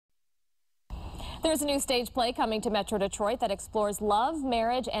There's a new stage play coming to Metro Detroit that explores love,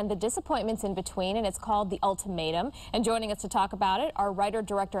 marriage, and the disappointments in between, and it's called The Ultimatum. And joining us to talk about it are writer,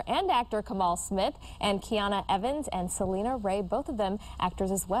 director, and actor Kamal Smith and Kiana Evans and Selena Ray, both of them actors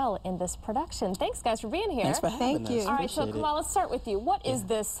as well in this production. Thanks, guys, for being here. Thanks for having us. All right, so Kamal, let's start with you. What is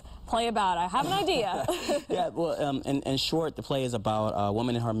this play about? I have an idea. Yeah, well, in short, the play is about a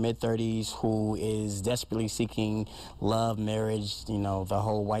woman in her mid-30s who is desperately seeking love, marriage, you know, the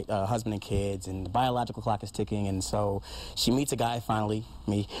whole white husband and kids, and the biological clock is ticking, and so she meets a guy, finally,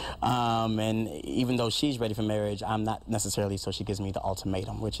 me, and even though she's ready for marriage, I'm not necessarily, so she gives me the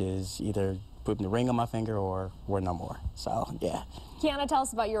ultimatum, which is either putting the ring on my finger or we're no more. So, yeah. Kiana, tell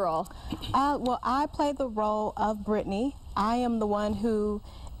us about your role. Well, I play the role of Brittany. I am the one who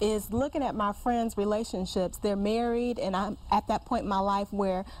is looking at my friends' relationships. They're married, and I'm at that point in my life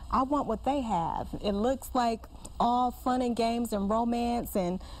where I want what they have. It looks like all fun and games and romance,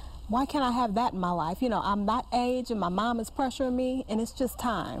 and why can't I have that in my life? You know, I'm that age, and my mom is pressuring me, and it's just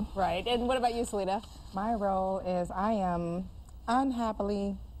time. Right. And what about you, Selena? My role is I am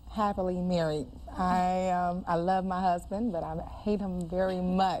happily married. I love my husband, but I hate him very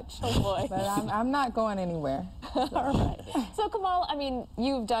much. Oh boy. But I'm not going anywhere. All right. So Kamal, I mean,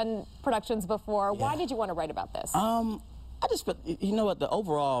 you've done productions before. Yeah. Why did you want to write about this? You know what, the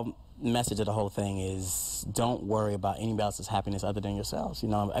overall message of the whole thing is don't worry about anybody else's happiness other than yourselves. You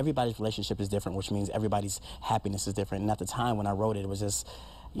know, everybody's relationship is different, which means everybody's happiness is different. And at the time when I wrote it, it was just,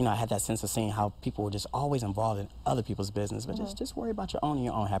 you know, I had that sense of seeing how people were just always involved in other people's business, but just worry about your own and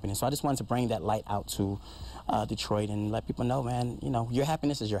your own happiness. So I just wanted to bring that light out to Detroit and let people know, man, you know, your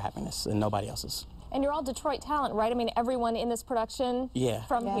happiness is your happiness and nobody else's. And you're all Detroit talent, right? I mean, everyone in this production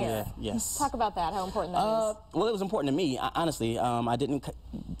from here. Yeah, yes. Talk about that, how important that is. Well, it was important to me, honestly. I didn't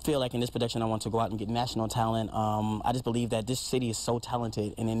feel like in this production I want to go out and get national talent. I just believe that this city is so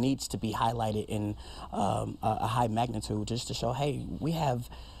talented and it needs to be highlighted in a high magnitude just to show, hey, we have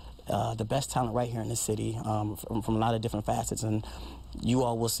the best talent right here in this city from a lot of different facets, and you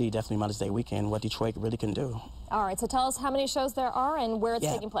all will see definitely Mother's Day weekend what Detroit really can do. All right, so tell us how many shows there are and where it's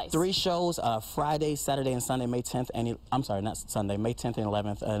taking place. 3 shows, Friday, Saturday, and Sunday, May 10th, and I'm sorry, not Sunday, May 10th and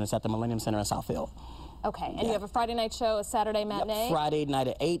 11th, and it's at the Millennium Center in Southfield. Okay, and you have a Friday night show, a Saturday matinee? Yep, Friday night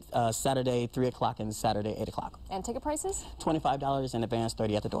at 8, Saturday 3 o'clock, and Saturday 8 o'clock. And ticket prices? $25 in advance,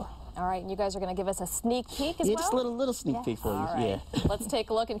 $30 at the door. All right, and you guys are going to give us a sneak peek as well? Yeah, just a little sneak peek for you. All right. Let's take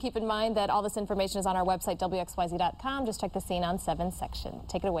a look, and keep in mind that all this information is on our website, WXYZ.com. Just check the Scene on 7 section.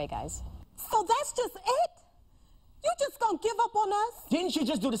 Take it away, guys. So that's just it? You just gonna give up on us? Didn't you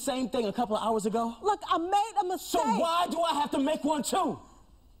just do the same thing a couple of hours ago? Look, I made a mistake. So why do I have to make one too?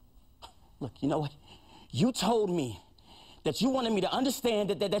 Look, you know what? You told me that you wanted me to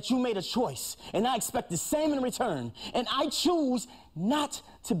understand that you made a choice, and I expect the same in return. And I choose not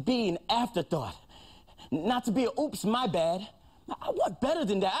to be an afterthought, not to be a oops, my bad. I want better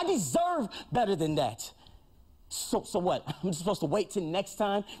than that. I deserve better than that. So what? I'm supposed to wait till next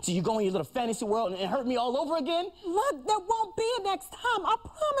time, till you go in your little fantasy world and hurt me all over again? Look, there won't be a next time. I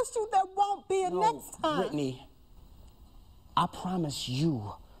promise you there won't be a next time. Brittany, I promise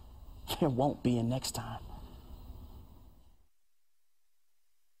you there won't be a next time.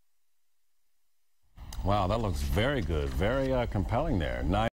 Wow, that looks very good, very compelling there.